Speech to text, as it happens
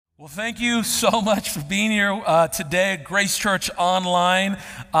Well, thank you so much for being here today at Grace Church Online.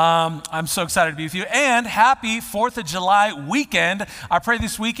 I'm so excited to be with you. And happy 4th of July weekend. I pray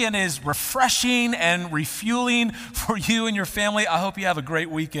this weekend is refreshing and refueling for you and your family. I hope you have a great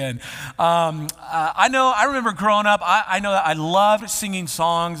weekend. I remember growing up, I know that I loved singing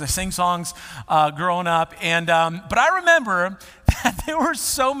songs. I sang songs growing up. But I remember that there were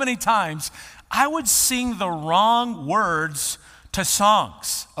so many times I would sing the wrong words to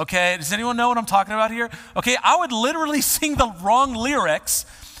songs, okay? Does anyone know what I'm talking about here? Okay, I would literally sing the wrong lyrics,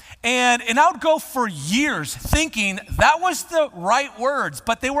 and I would go for years thinking that was the right words,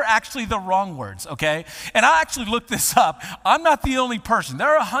 but they were actually the wrong words, okay? And I actually looked this up. I'm not the only person.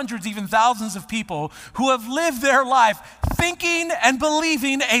 There are hundreds, even thousands of people who have lived their life thinking and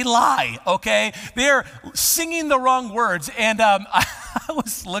believing a lie, okay? They're singing the wrong words, and I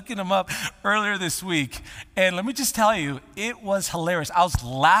was looking them up earlier this week, and let me just tell you, it was hilarious. I was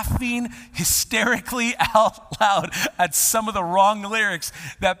laughing hysterically out loud at some of the wrong lyrics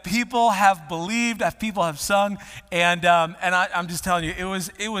that people have believed, that people have sung, and I'm just telling you,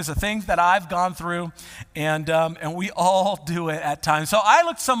 it was a thing that I've gone through, and we all do it at times. So I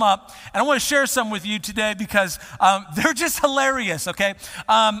looked some up, and I want to share some with you today because they're just hilarious. Okay,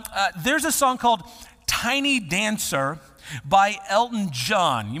 there's a song called "Tiny Dancer" by Elton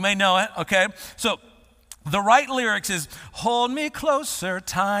John. You may know it, okay? So the right lyrics is, "Hold me closer,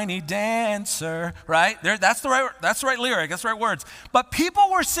 tiny dancer," right? That's the right lyric, that's the right words. But people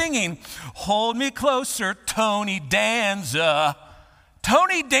were singing, "Hold me closer, Tony Danza."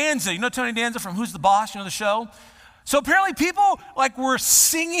 Tony Danza, you know Tony Danza from Who's the Boss, you know the show? So apparently people were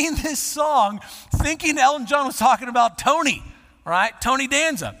singing this song thinking Elton John was talking about Tony. Right? Tony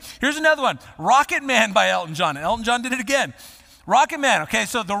Danza. Here's another one. "Rocket Man" by Elton John. And Elton John did it again. Rocket Man. Okay,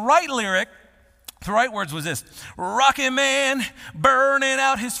 so the right lyric, the right words was this: "Rocket Man burning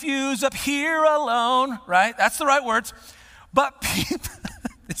out his fuse up here alone." Right? That's the right words. But people,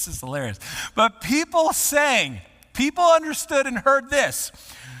 this is hilarious. But people understood and heard this: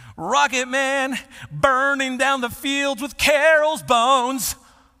 "Rocket Man burning down the fields with Carol's bones."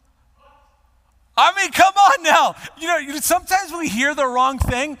 I mean, come on now. You know, sometimes we hear the wrong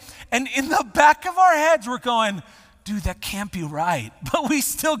thing, and in the back of our heads, we're going, dude, that can't be right. But we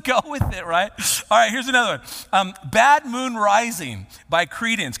still go with it, right? All right, here's another one. "Bad Moon Rising" by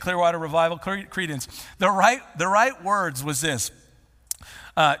Creedence, Clearwater Revival, Creedence. The right words was this: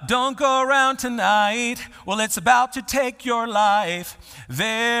 "Don't go around tonight, well, it's about to take your life.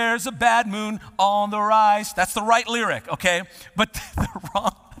 There's a bad moon on the rise." That's the right lyric, okay? But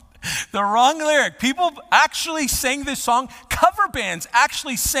the wrong lyric. People actually sang this song. Cover bands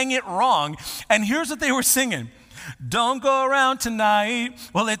actually sang it wrong. And here's what they were singing: "Don't go around tonight,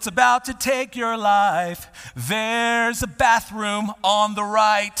 well, it's about to take your life. There's a bathroom on the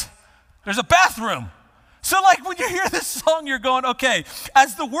right." There's a bathroom. So when you hear this song, you're going, okay,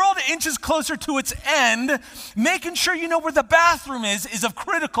 as the world inches closer to its end, making sure you know where the bathroom is of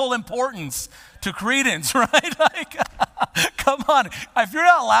critical importance to Creedence, right? Come on. If you're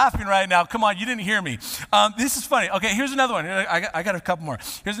not laughing right now, come on, you didn't hear me. This is funny. Okay, here's another one. I got a couple more.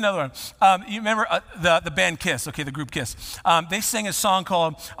 Here's another one. You remember the band Kiss, okay, the group Kiss. They sang a song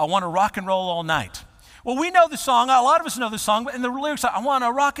called "I Want to Rock and Roll All Night." Well, we know the song. A lot of us know the song, but in the lyrics are, "I want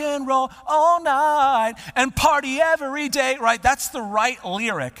to rock and roll all night and party every day," right? That's the right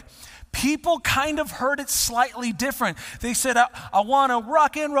lyric. People kind of heard it slightly different. They said, I want to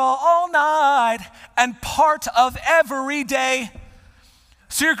rock and roll all night and part of every day.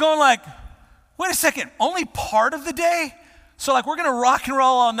 So you're going wait a second, only part of the day? So we're going to rock and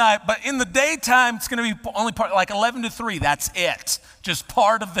roll all night, but in the daytime, it's going to be only part, 11 to 3, that's it. Just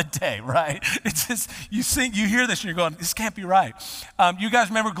part of the day, right? It's just, you hear this and you're going, this can't be right. You guys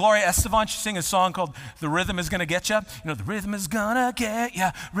remember Gloria Estefan? She sang a song called "The Rhythm Is Gonna Get Ya." You know, "The rhythm is gonna get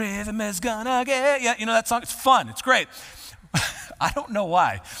ya, rhythm is gonna get ya." You know that song? It's fun, it's great. I don't know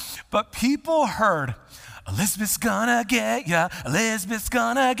why, but people heard, "Elizabeth's gonna get ya, Elizabeth's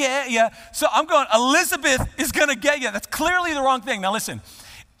gonna get ya." So I'm going, Elizabeth is gonna get ya. That's clearly the wrong thing. Now listen,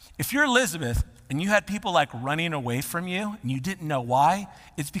 if you're Elizabeth and you had people running away from you and you didn't know why,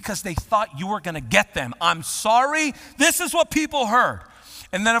 it's because they thought you were gonna get them. I'm sorry, this is what people heard.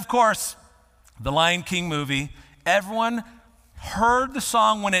 And then of course, the Lion King movie, everyone heard the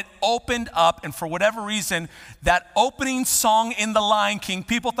song when it opened up, and for whatever reason, that opening song in The Lion King,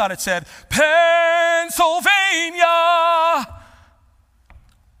 people thought it said, "Pennsylvania."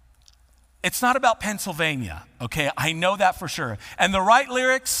 It's not about Pennsylvania, okay? I know that for sure. And the right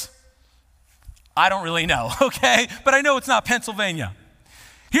lyrics, I don't really know, okay? But I know it's not Pennsylvania.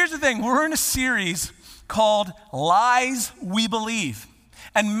 Here's the thing, we're in a series called "Lies We Believe."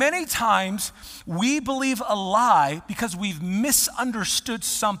 And many times we believe a lie because we've misunderstood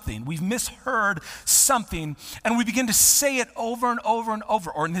something, we've misheard something, and we begin to say it over and over and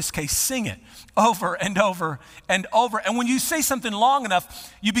over, or in this case, sing it over and over and over. And when you say something long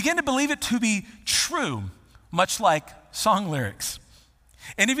enough, you begin to believe it to be true, much like song lyrics.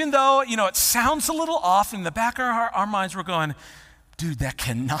 And even though, it sounds a little off, in the back of our minds we're going, dude, that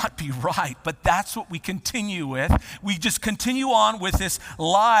cannot be right. But that's what we continue with. We just continue on with this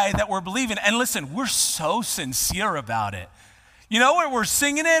lie that we're believing. And listen, we're so sincere about it. When we're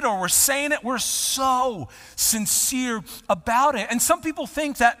singing it or we're saying it, we're so sincere about it. And some people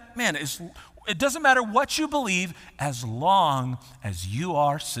think that, man, it doesn't matter what you believe as long as you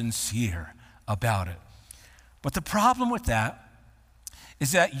are sincere about it. But the problem with that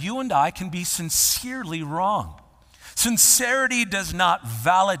is that you and I can be sincerely wrong. Sincerity does not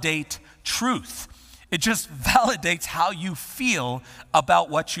validate truth. It just validates how you feel about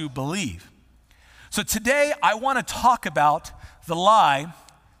what you believe. So today I want to talk about the lie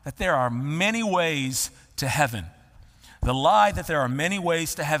that there are many ways to heaven. The lie that there are many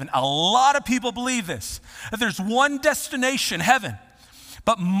ways to heaven. A lot of people believe this, that there's one destination, heaven,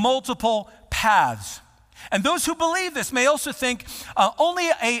 but multiple paths. And those who believe this may also think only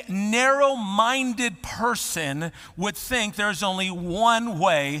a narrow-minded person would think there's only one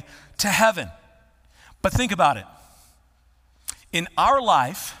way to heaven. But think about it. In our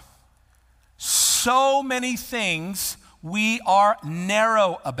life, so many things we are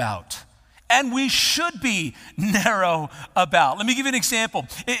narrow about. And we should be narrow about. Let me give you an example.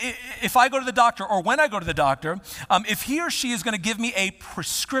 If I go to the doctor, or when I go to the doctor, if he or she is going to give me a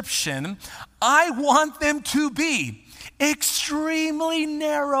prescription, I want them to be extremely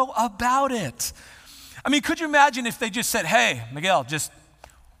narrow about it. I mean, could you imagine if they just said, hey, Miguel, just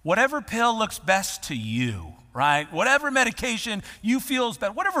whatever pill looks best to you, right? Whatever medication you feel is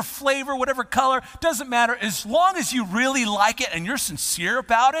better, whatever flavor, whatever color, doesn't matter. As long as you really like it and you're sincere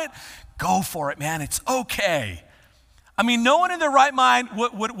about it, go for it, man. It's okay. I mean, no one in their right mind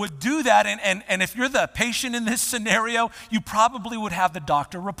would do that. And if you're the patient in this scenario, you probably would have the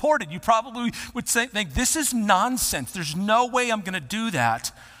doctor report it. You probably would think, this is nonsense. There's no way I'm going to do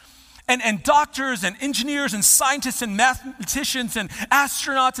that. And doctors and engineers and scientists and mathematicians and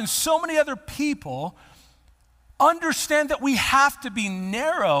astronauts and so many other people understand that we have to be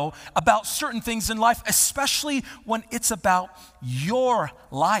narrow about certain things in life, especially when it's about your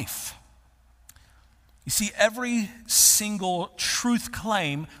life. You see, every single truth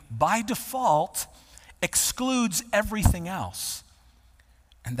claim by default excludes everything else.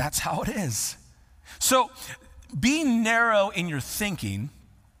 And that's how it is. So being narrow in your thinking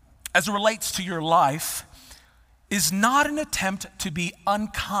as it relates to your life is not an attempt to be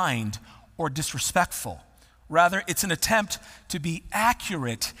unkind or disrespectful. Rather, it's an attempt to be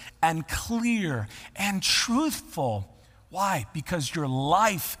accurate and clear and truthful. Why? Because your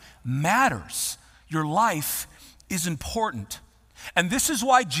life matters. Your life is important. And this is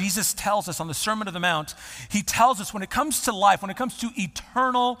why Jesus tells us on the Sermon on the Mount, he tells us when it comes to life, when it comes to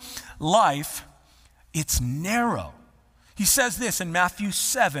eternal life, it's narrow. He says this in Matthew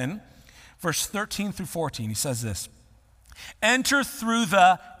 7, verse 13 through 14. He says this, enter through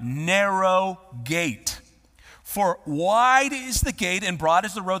the narrow gate. For wide is the gate and broad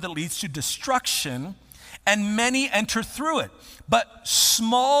is the road that leads to destruction, and many enter through it. But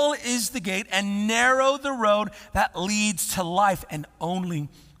small is the gate and narrow the road that leads to life, and only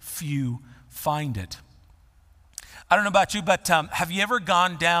few find it. I don't know about you, but have you ever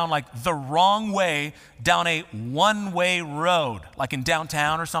gone down like the wrong way down a one-way road, like in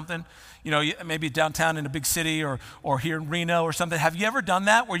downtown or something? Maybe downtown in a big city or here in Reno or something. Have you ever done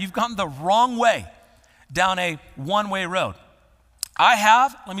that where you've gone the wrong way down a one-way road? I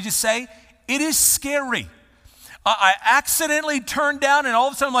have. Let me just say, it is scary. I accidentally turned down and all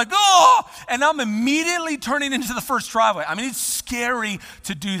of a sudden I'm like, oh, and I'm immediately turning into the first driveway. I mean, it's scary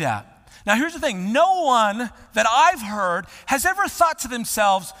to do that. Now, here's the thing. No one that I've heard has ever thought to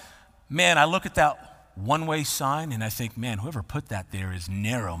themselves, man, I look at that one-way sign and I think, man, whoever put that there is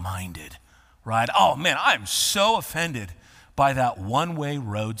narrow-minded, right? Oh, man, I'm so offended by that one-way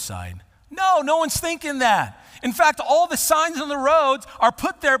road sign. No one's thinking that. In fact, all the signs on the roads are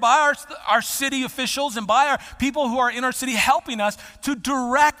put there by our city officials and by our people who are in our city helping us to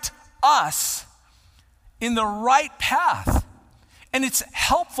direct us in the right path. And it's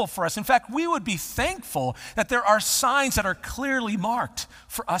helpful for us. In fact, we would be thankful that there are signs that are clearly marked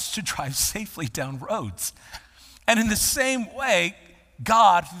for us to drive safely down roads. And in the same way,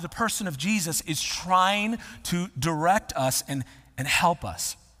 God, through the person of Jesus, is trying to direct us and help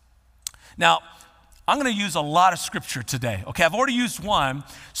us. Now, I'm going to use a lot of scripture today. Okay, I've already used one,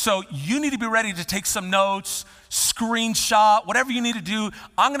 so you need to be ready to take some notes, screenshot, whatever you need to do.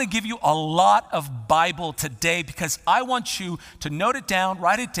 I'm going to give you a lot of Bible today because I want you to note it down,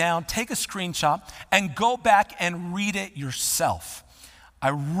 write it down, take a screenshot, and go back and read it yourself. I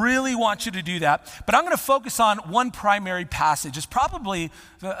really want you to do that, but I'm going to focus on one primary passage. It's probably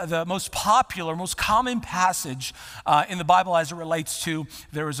the most popular, most common passage in the Bible as it relates to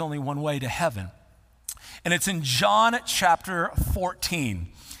there is only one way to heaven. And it's in John chapter 14.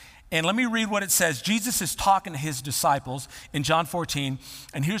 And let me read what it says. Jesus is talking to his disciples in John 14,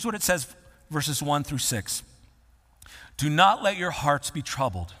 and here's what it says, verses 1 through 6. Do not let your hearts be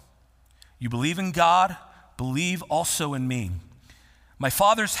troubled. You believe in God, believe also in me. My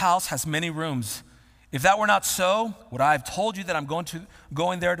Father's house has many rooms. If that were not so, would I have told you that I'm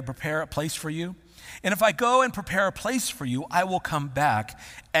going there to prepare a place for you? And if I go and prepare a place for you, I will come back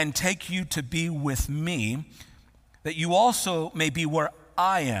and take you to be with me, that you also may be where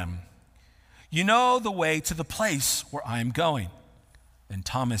I am. You know the way to the place where I am going. Then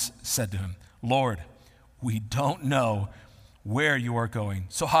Thomas said to him, Lord, we don't know where you are going,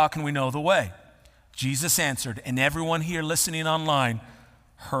 so how can we know the way? Jesus answered, and everyone here listening online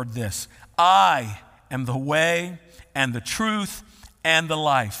heard this. I am the way and the truth and the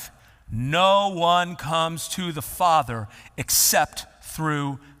life. No one comes to the Father except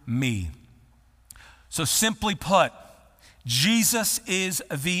through me. So simply put, Jesus is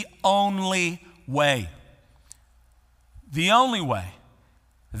the only way. The only way.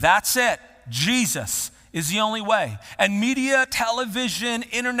 That's it. Jesus is the only way. And media, television,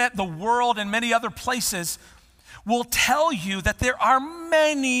 internet, the world, and many other places will tell you that there are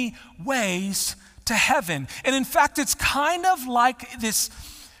many ways to heaven. And in fact, it's kind of like this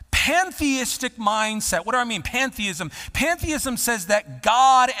pantheistic mindset. What do I mean? Pantheism. Pantheism says that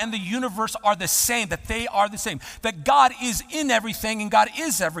God and the universe are the same, that they are the same, that God is in everything and God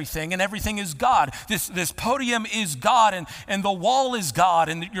is everything and everything is God. This podium is God and the wall is God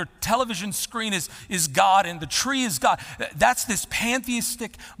and your television screen is God and the tree is God. That's this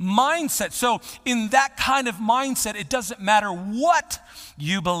pantheistic mindset. So in that kind of mindset, it doesn't matter what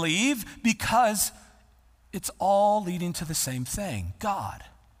you believe because it's all leading to the same thing, God.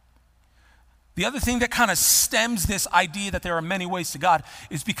 The other thing that kind of stems this idea that there are many ways to God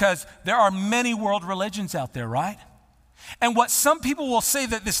is because there are many world religions out there, right? And what some people will say,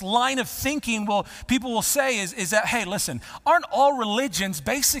 that this line of thinking people will say is that, hey, listen, aren't all religions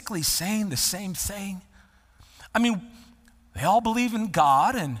basically saying the same thing? I mean, they all believe in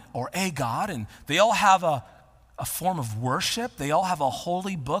God or a God, and they all have a form of worship. They all have a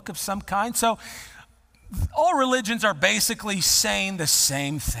holy book of some kind. So all religions are basically saying the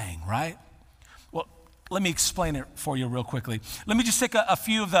same thing, right? Let me explain it for you real quickly. Let me just take a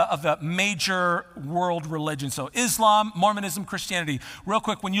few of the major world religions. So Islam, Mormonism, Christianity. Real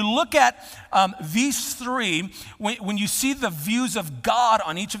quick, when you look at these three, when you see the views of God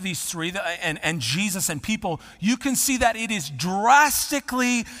on each of these three and Jesus and people, you can see that it is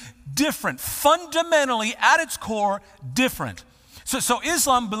drastically different, fundamentally at its core different. So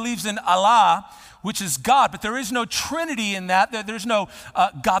Islam believes in Allah, which is God, but there is no Trinity in that. There's no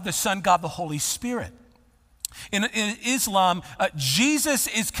God the Son, God the Holy Spirit. In Islam, Jesus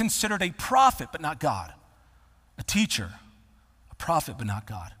is considered a prophet, but not God. A teacher, a prophet, but not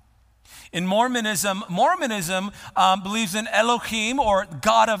God. In Mormonism believes in Elohim, or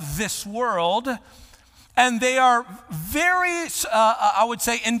God of this world, and they are very, I would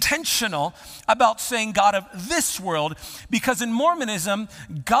say, intentional about saying God of this world, because in Mormonism,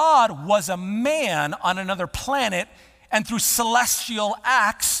 God was a man on another planet and through celestial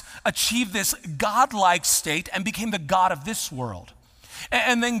acts achieved this godlike state and became the God of this world.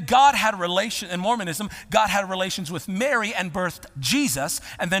 And then God had in Mormonism, God had relations with Mary and birthed Jesus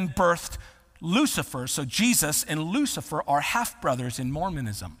and then birthed Lucifer. So Jesus and Lucifer are half-brothers in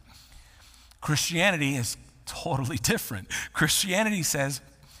Mormonism. Christianity is totally different. Christianity says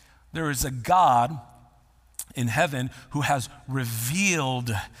there is a God in heaven who has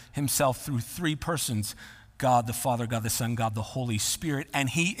revealed himself through three persons: God the Father, God the Son, God the Holy Spirit, and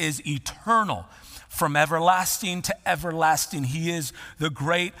he is eternal. From everlasting to everlasting, he is the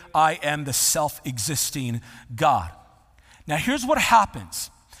great I am, the self-existing God. Now here's what happens.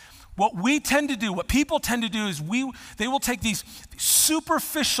 What we tend to do, what people tend to do is they will take these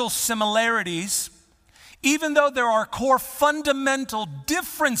superficial similarities, even though there are core fundamental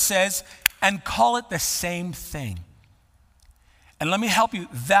differences, and call it the same thing. And let me help you.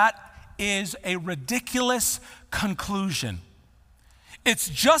 That is a ridiculous conclusion. It's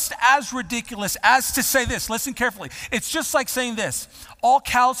just as ridiculous as to say this. Listen carefully. It's just like saying this: all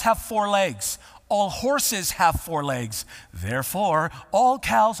cows have four legs. all horses have 4 legs. Therefore, all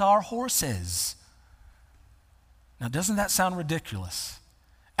cows are horses. Now, doesn't that sound ridiculous?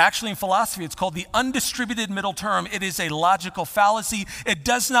 Actually, in philosophy, it's called the undistributed middle term. It is a logical fallacy. It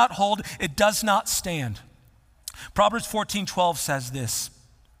does not hold. It does not stand. Proverbs 14:12 says this: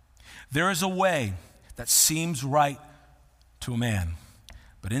 there is a way that seems right to a man,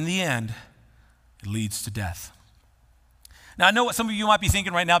 but in the end, it leads to death. Now, I know what some of you might be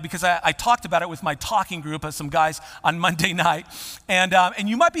thinking right now, because I talked about it with my talking group of some guys on Monday night. And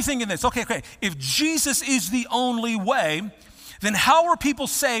you might be thinking this, okay, if Jesus is the only way, then how were people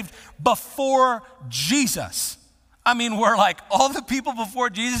saved before Jesus? I mean, were like all the people before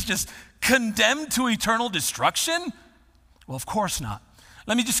Jesus just condemned to eternal destruction? Well, of course not.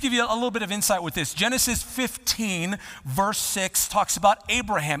 Let me just give you a little bit of insight with this. Genesis 15, verse 6 talks about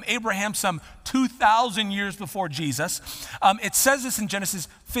Abraham. Abraham, some 2,000 years before Jesus. It says this in Genesis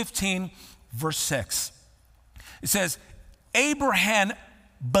 15, verse 6. It says, Abraham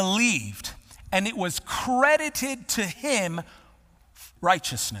believed, and it was credited to him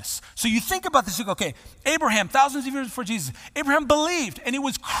righteousness. So you think about this, you go, okay, Abraham, thousands of years before Jesus, Abraham believed, and it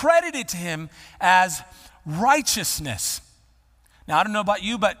was credited to him as righteousness. Now, I don't know about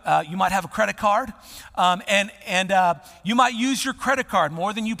you, but you might have a credit card, and you might use your credit card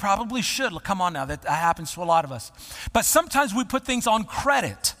more than you probably should. Come on now, that happens to a lot of us. But sometimes we put things on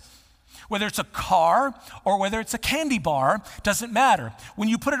credit. Whether it's a car or whether it's a candy bar, doesn't matter. When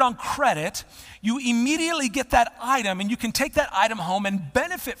you put it on credit, you immediately get that item, and you can take that item home and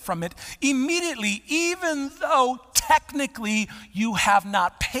benefit from it immediately, even though technically you have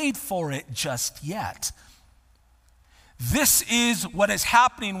not paid for it just yet. This is what is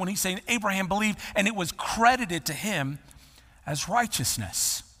happening when he's saying Abraham believed, and it was credited to him as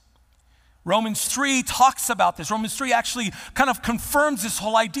righteousness. Romans 3 talks about this. Romans 3 actually kind of confirms this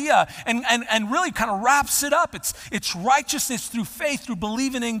whole idea and really kind of wraps it up. It's righteousness through faith, through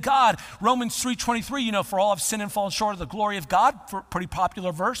believing in God. Romans 3:23, for all have sinned and fallen short of the glory of God, pretty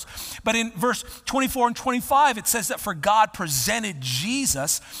popular verse. But in verse 24 and 25, it says that for God presented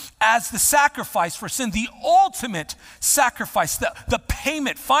Jesus as the sacrifice for sin, the ultimate sacrifice, the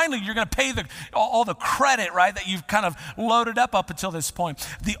payment. Finally, you're going to pay all the credit, right, that you've kind of loaded up until this point.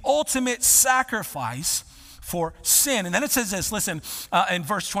 The ultimate sacrifice for sin. And then it says this, listen, in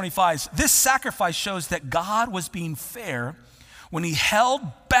verse 25, this sacrifice shows that God was being fair when he held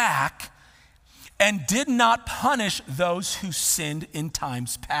back and did not punish those who sinned in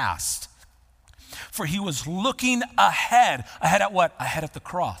times past. For he was looking ahead. Ahead at what? Ahead at the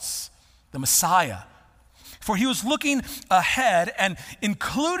cross, the Messiah. For he was looking ahead and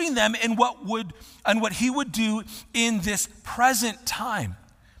including them in what he would do in this present time.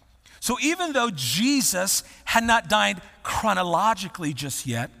 So even though Jesus had not died chronologically just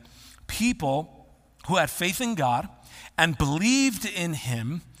yet, people who had faith in God and believed in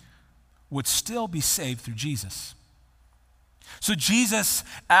him would still be saved through Jesus. So Jesus,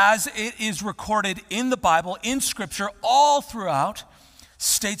 as it is recorded in the Bible, in Scripture, all throughout,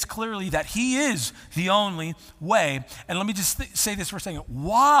 states clearly that he is the only way. And let me just say this for a second.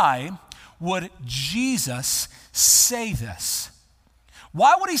 Why would Jesus say this?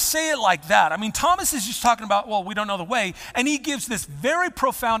 Why would he say it like that? I mean, Thomas is just talking about, well, we don't know the way, and he gives this very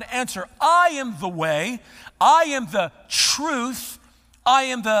profound answer. I am the way, I am the truth, I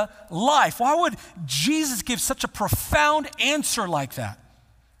am the life. Why would Jesus give such a profound answer like that?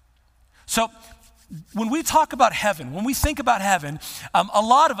 So when we talk about heaven, when we think about heaven, a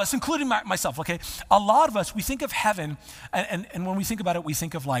lot of us, including myself, okay, a lot of us, we think of heaven, and when we think about it, we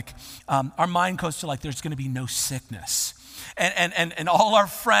think of like, our mind goes to like, there's going to be no sickness. And all our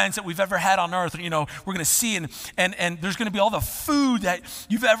friends that we've ever had on earth, we're going to see, and there's going to be all the food that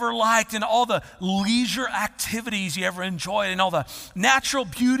you've ever liked, and all the leisure activities you ever enjoyed, and all the natural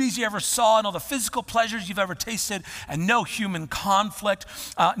beauties you ever saw, and all the physical pleasures you've ever tasted, and no human conflict,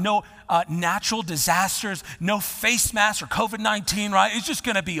 no natural disasters, no face masks or COVID-19, right? It's just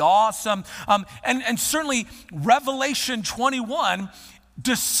going to be awesome. And certainly Revelation 21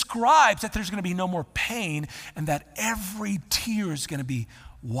 describes that there's going to be no more pain and that every tear is going to be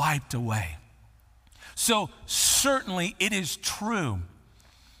wiped away. So certainly it is true,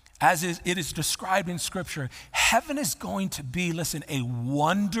 as it is described in Scripture, heaven is going to be, listen, a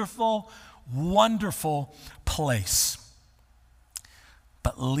wonderful, wonderful place.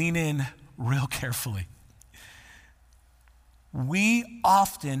 But lean in real carefully. We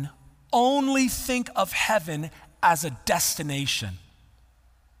often only think of heaven as a destination.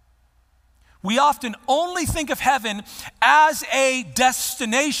 We often only think of heaven as a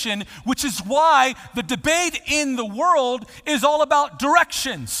destination, which is why the debate in the world is all about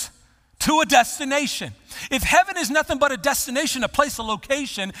directions. to a destination. If heaven is nothing but a destination, a place, a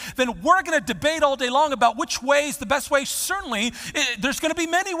location, then we're going to debate all day long about which way is the best way. Certainly, there's going to be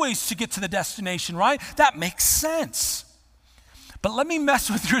many ways to get to the destination, right? That makes sense. But let me mess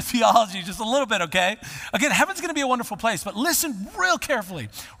with your theology just a little bit, okay? Again, heaven's going to be a wonderful place, but listen real carefully.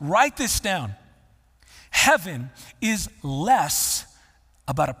 Write this down. Heaven is less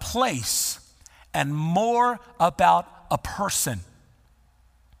about a place and more about a person.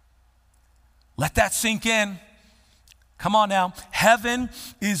 Let that sink in. Come on now. Heaven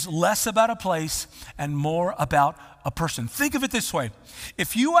is less about a place and more about a person. Think of it this way.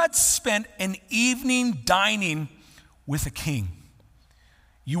 If you had spent an evening dining with a king,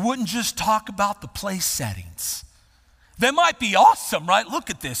 you wouldn't just talk about the place settings. They might be awesome, right? Look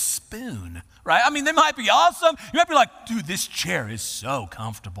at this spoon, right? I mean, they might be awesome. You might be like, dude, this chair is so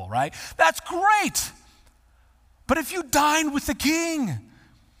comfortable, right? That's great. But if you dine with the king,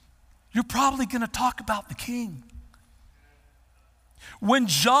 you're probably going to talk about the king. When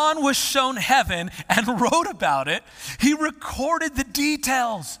John was shown heaven and wrote about it, he recorded the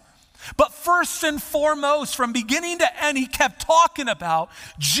details. But first and foremost, from beginning to end, he kept talking about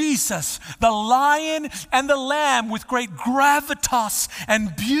Jesus, the lion and the lamb with great gravitas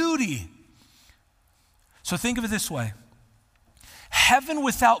and beauty. So think of it this way. Heaven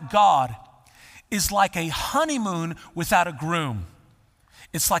without God is like a honeymoon without a groom.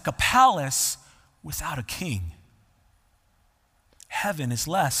 It's like a palace without a king. Heaven is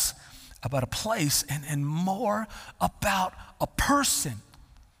less about a place and more about a person.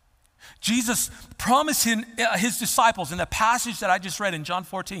 Jesus promised his disciples in the passage that I just read in John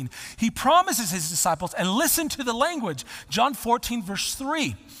 14, he promises his disciples, and listen to the language, John 14 verse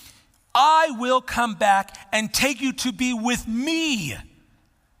 3, I will come back and take you to be with me,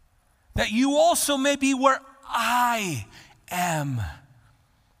 that you also may be where I am.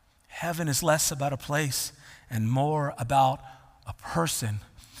 Heaven is less about a place and more about a person.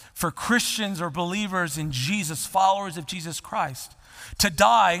 For Christians or believers in Jesus, followers of Jesus Christ, to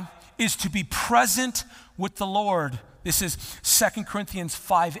die is to be present with the Lord. This is 2 Corinthians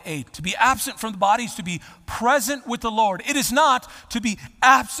 5:8. To be absent from the body is to be present with the Lord. It is not to be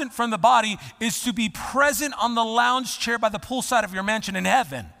absent from the body, is to be present on the lounge chair by the poolside of your mansion in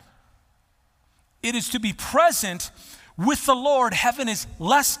heaven. It is to be present with the Lord. Heaven is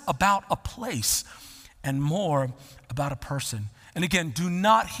less about a place and more about a person. And again, do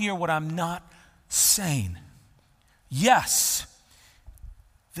not hear what I'm not saying. Yes,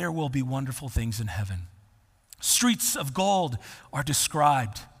 there will be wonderful things in heaven. Streets of gold are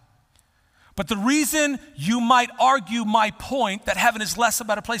described. But the reason you might argue my point that heaven is less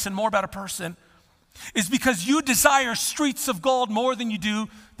about a place and more about a person is because you desire streets of gold more than you do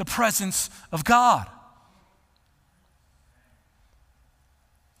the presence of God.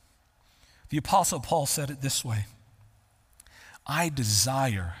 The Apostle Paul said it this way, I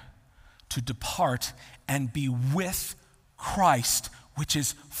desire to depart and be with Christ, which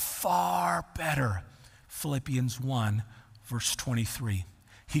is far better. Philippians 1, verse 23.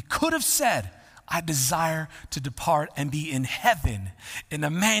 He could have said, I desire to depart and be in heaven in a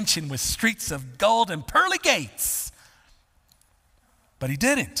mansion with streets of gold and pearly gates. But he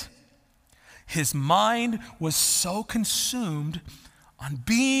didn't. His mind was so consumed on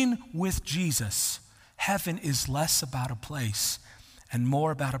being with Jesus. Heaven is less about a place and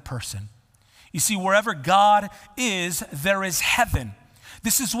more about a person. You see, wherever God is, there is heaven.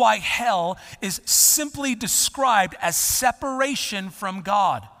 This is why hell is simply described as separation from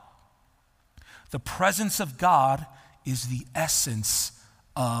God. The presence of God is the essence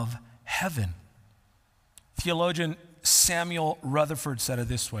of heaven. Theologian Samuel Rutherford said it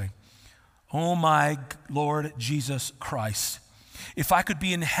this way, Oh my Lord Jesus Christ, if I could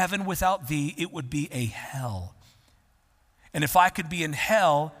be in heaven without thee, it would be a hell. And if I could be in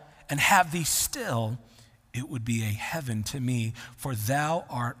hell and have thee still, it would be a heaven to me, for thou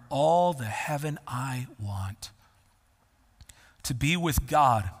art all the heaven I want. To be with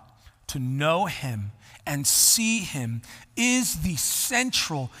God, to know him and see him is the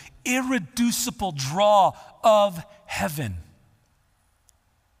central, irreducible draw of heaven.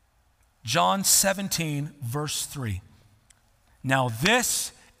 John 17, verse 3. Now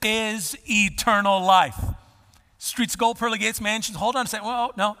this is eternal life. Streets of gold, pearly gates, mansions. Hold on a second.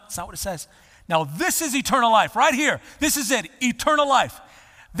 Well, no, that's not what it says. Now this is eternal life, right here. This is it, eternal life.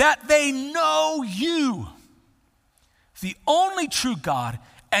 That they know you, the only true God,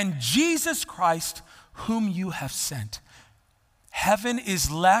 and Jesus Christ, whom you have sent. Heaven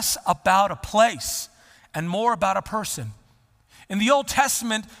is less about a place and more about a person. In the Old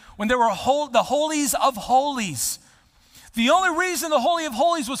Testament, when there were the holies of holies, The only reason the Holy of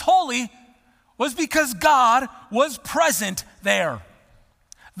Holies was holy was because God was present there.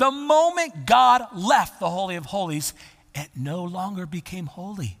 The moment God left the Holy of Holies, it no longer became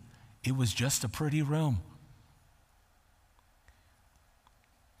holy. It was just a pretty room.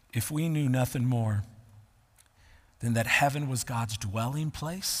 If we knew nothing more than that heaven was God's dwelling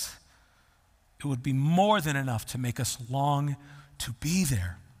place, it would be more than enough to make us long to be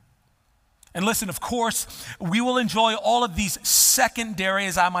there. And listen, of course, we will enjoy all of these secondary,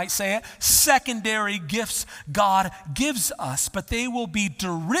 as I might say it, secondary gifts God gives us, but they will be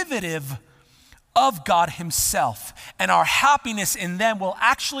derivative of God himself. And our happiness in them will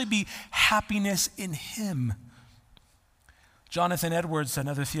actually be happiness in him. Jonathan Edwards,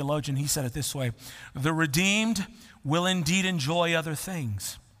 another theologian, he said it this way: the redeemed will indeed enjoy other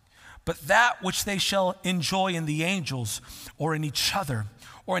things, but that which they shall enjoy in the angels or in each other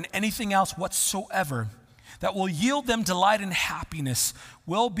or in anything else whatsoever that will yield them delight and happiness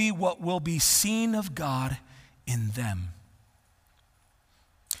will be what will be seen of God in them.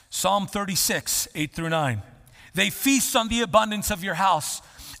 Psalm 36, 8 through 9. They feast on the abundance of your house,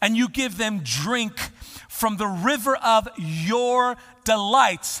 and you give them drink from the river of your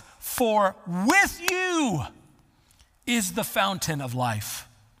delights, for with you is the fountain of life.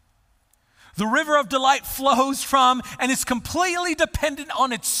 The river of delight flows from and is completely dependent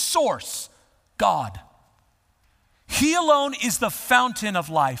on its source, God. He alone is the fountain of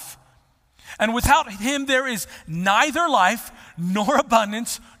life. And without him there is neither life, nor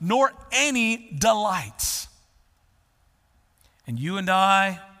abundance, nor any delights. And you and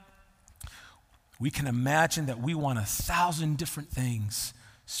I, we can imagine that we want 1,000 different things: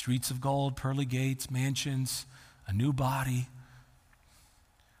 streets of gold, pearly gates, mansions, a new body.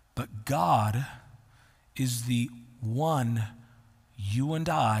 But God is the one you and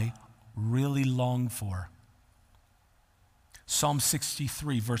I really long for. Psalm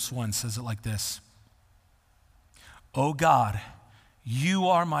 63, verse 1 says it like this: O God, you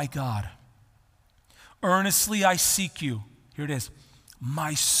are my God. Earnestly I seek you. Here it is.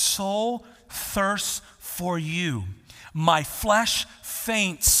 My soul thirsts for you. My flesh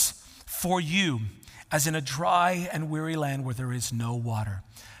faints for you, as in a dry and weary land where there is no water.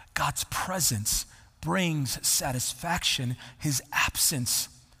 God's presence brings satisfaction. His absence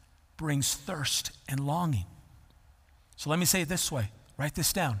brings thirst and longing. So let me say it this way. Write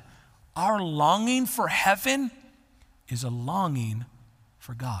this down. Our longing for heaven is a longing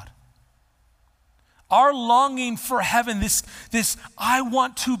for God. Our longing for heaven, this I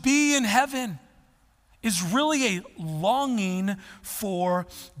want to be in heaven, is really a longing for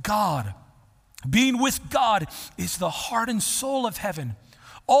God. Being with God is the heart and soul of heaven.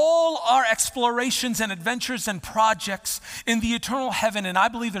 All our explorations and adventures and projects in the eternal heaven, and I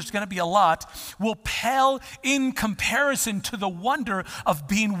believe there's going to be a lot, will pale in comparison to the wonder of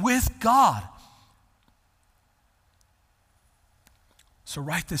being with God. So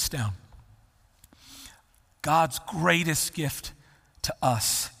write this down. God's greatest gift to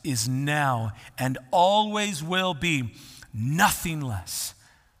us is now and always will be nothing less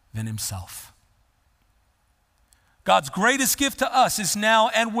than himself. God's greatest gift to us is now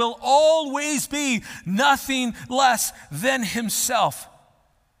and will always be nothing less than himself.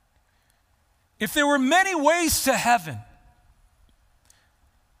 If there were many ways to heaven,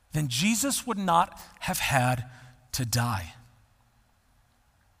 then Jesus would not have had to die.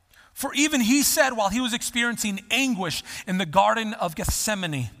 For even he said while he was experiencing anguish in the Garden of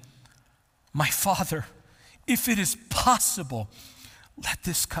Gethsemane, my Father, if it is possible, let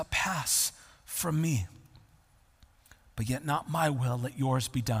this cup pass from me. But yet not my will, let yours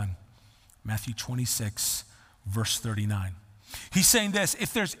be done. Matthew 26, verse 39. He's saying this: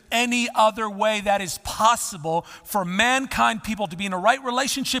 if there's any other way that is possible for mankind, people, to be in a right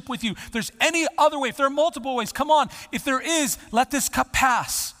relationship with you, if there's any other way, if there are multiple ways, come on. If there is, let this cup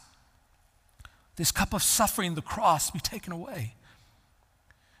pass. This cup of suffering, the cross, be taken away.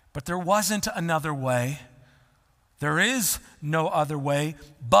 But there wasn't another way. There is no other way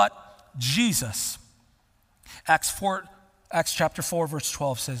but Jesus. Acts chapter 4, verse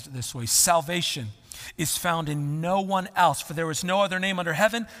 12 says it this way: salvation is found in no one else, for there is no other name under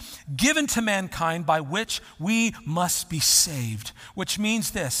heaven given to mankind by which we must be saved. Which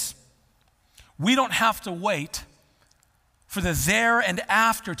means this: we don't have to wait for the there and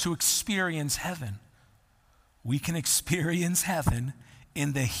after to experience heaven. We can experience heaven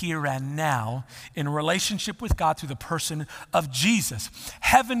in the here and now in relationship with God through the person of Jesus.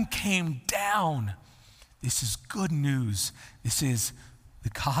 Heaven came down. This is good news. This is the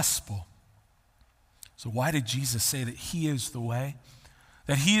gospel. So why did Jesus say that he is the way,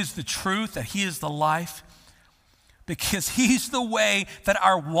 that he is the truth, that he is the life? because he's the way that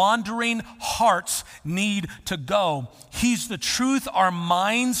our wandering hearts need to go. He's the truth our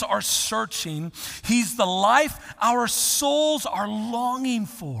minds are searching. He's the life our souls are longing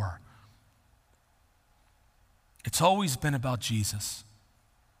for. It's always been about Jesus,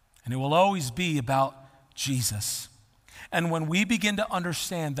 and it will always be about Jesus. And when we begin to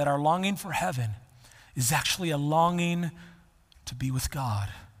understand that our longing for heaven is actually a longing to be with God,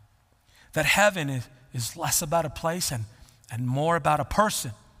 that heaven is less about a place and more about a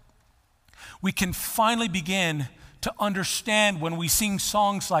person, we can finally begin to understand when we sing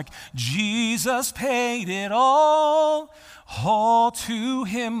songs like, Jesus paid it all to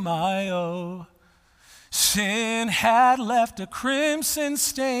him I owe. Sin had left a crimson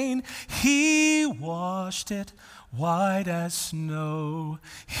stain, he washed it white as snow.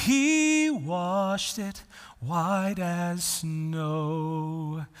 He washed it white as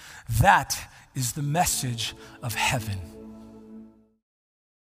snow. That is the message of heaven.